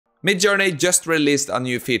Midjourney just released a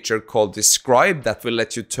new feature called Describe that will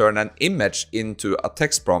let you turn an image into a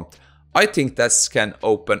text prompt. I think this can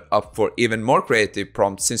open up for even more creative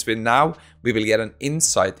prompts since we will get an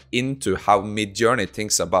insight into how Midjourney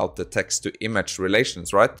thinks about the text to image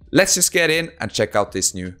relations, right? Let's just get in and check out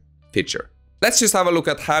this new feature. Let's just have a look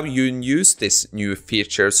at how you use this new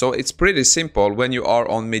feature. So it's pretty simple. When you are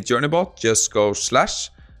on Midjourney bot, just go /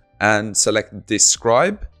 and select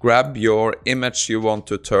Describe. Grab your image you want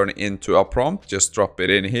to turn into a prompt. Just drop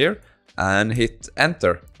it in here and hit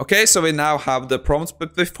enter. Okay, so we now have the prompts,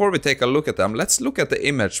 but before we take a look at them, let's look at the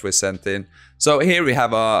image we sent in. So here we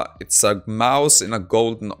have it's a mouse in a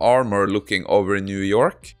golden armor looking over New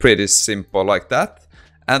York. Pretty simple like that.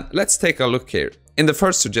 And let's take a look here. In the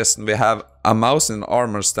first suggestion, we have a mouse in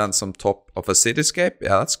armor stands on top of a cityscape.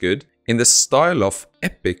 Yeah, that's good. In the style of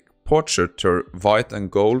epic portraiture, white and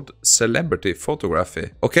gold celebrity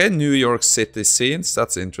photography. Okay, New York City scenes,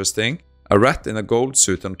 that's interesting. A rat in a gold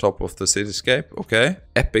suit on top of the cityscape. Okay,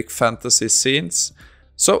 epic fantasy scenes.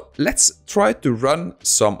 So let's try to run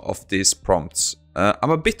some of these prompts. I'm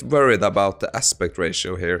a bit worried about the aspect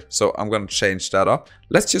ratio here, so I'm gonna change that up.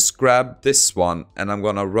 Let's just grab this one and I'm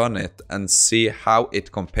gonna run it and see how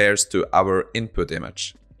it compares to our input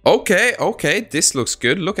image. Okay, this looks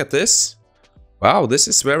good. Look at this. Wow, this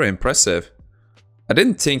is very impressive. I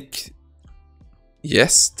didn't think...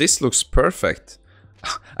 Yes, this looks perfect.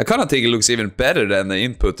 I kind of think it looks even better than the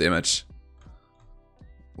input image.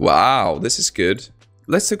 Wow, this is good.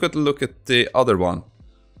 Let's take a look at the other one.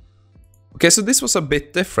 Okay, so this was a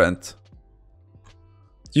bit different.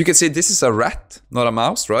 You can see this is a rat, not a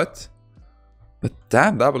mouse, right? But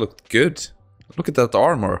damn, that looked good. Look at that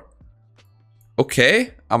armor.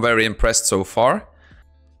 Okay, I'm very impressed so far.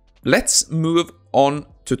 Let's move on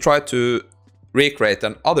to try to recreate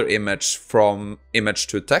another image from image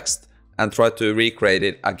to text and try to recreate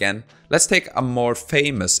it again. Let's take a more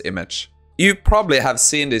famous image. You probably have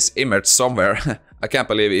seen this image somewhere. I can't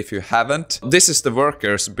believe if you haven't. This is the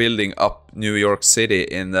workers building up New York City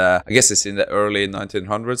in the, I guess it's in the early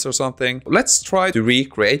 1900s or something. Let's try to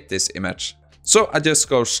recreate this image. So I just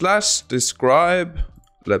go / describe.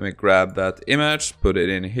 Let me grab that image, put it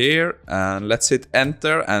in here, and let's hit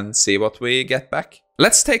enter and see what we get back.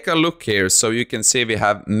 Let's take a look here. So you can see we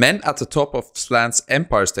have men at the top of Slant's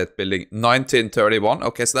Empire State Building, 1931.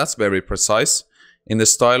 Okay, so that's very precise. In the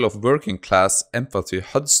style of working class empathy,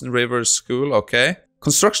 Hudson River School, okay.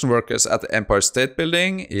 Construction workers at the Empire State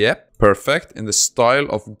Building, yep, perfect. In the style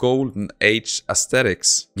of Golden Age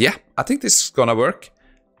aesthetics. Yeah, I think this is gonna work.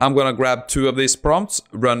 I'm gonna grab 2 of these prompts,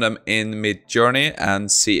 run them in Midjourney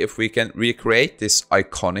and see if we can recreate this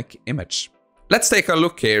iconic image. Let's take a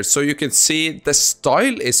look here. So you can see the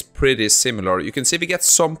style is pretty similar. You can see we get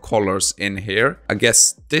some colors in here. I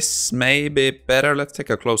guess this may be better. Let's take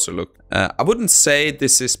a closer look. I wouldn't say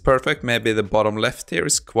this is perfect. Maybe the bottom left here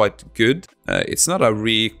is quite good. It's not a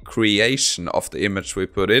recreation of the image we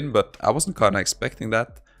put in, but I wasn't kind of expecting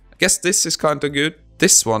that. I guess this is kind of good.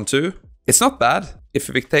 This one too. It's not bad. If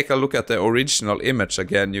we take a look at the original image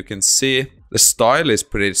again, you can see the style is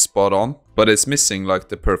pretty spot on, but it's missing like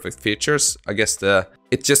the perfect features. I guess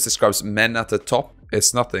it just describes men at the top.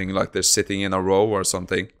 It's nothing like they're sitting in a row or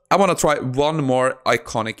something. I want to try one more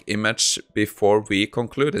iconic image before we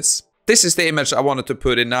conclude this. This is the image I wanted to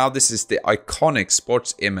put in now. This is the iconic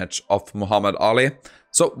sports image of Muhammad Ali.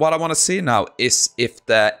 So what I want to see now is if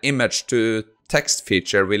the image to text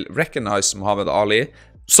feature will recognize Muhammad Ali.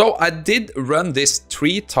 So I did run this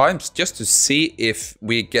 3 times just to see if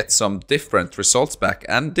we get some different results back,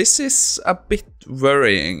 and this is a bit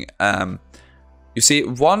worrying. You see,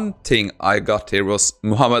 one thing I got here was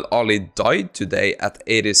Muhammad Ali died today at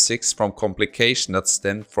 86 from complication that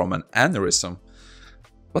stemmed from an aneurysm.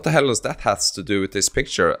 What the hell does that have to do with this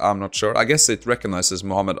picture? I'm not sure. I guess it recognizes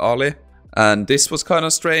Muhammad Ali, and this was kind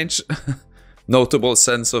of strange. Notable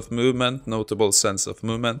sense of movement, notable sense of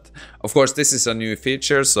movement. Of course, this is a new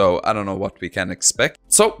feature, so I don't know what we can expect.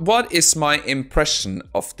 So what is my impression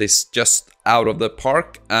of this just out of the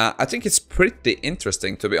park? I think it's pretty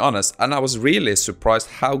interesting, to be honest, and I was really surprised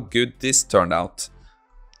how good this turned out.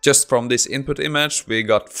 Just from this input image, we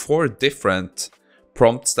got 4 different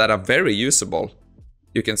prompts that are very usable.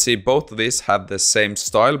 You can see both of these have the same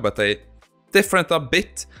style, but they different a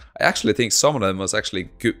bit. I actually think some of them was actually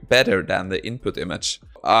better than the input image.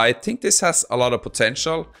 I think this has a lot of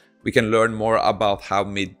potential. We can learn more about how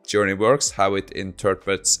Midjourney works, how it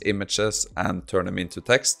interprets images and turn them into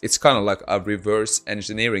text. It's kind of like a reverse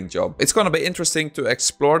engineering job. It's going to be interesting to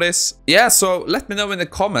explore this. Yeah, so let me know in the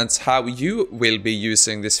comments how you will be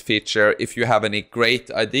using this feature. If you have any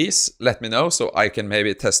great ideas, let me know so I can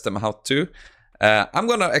maybe test them out too. I'm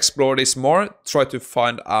gonna explore this more, try to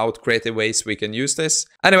find out creative ways we can use this.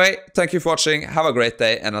 Anyway, thank you for watching, have a great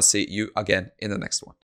day, and I'll see you again in the next one.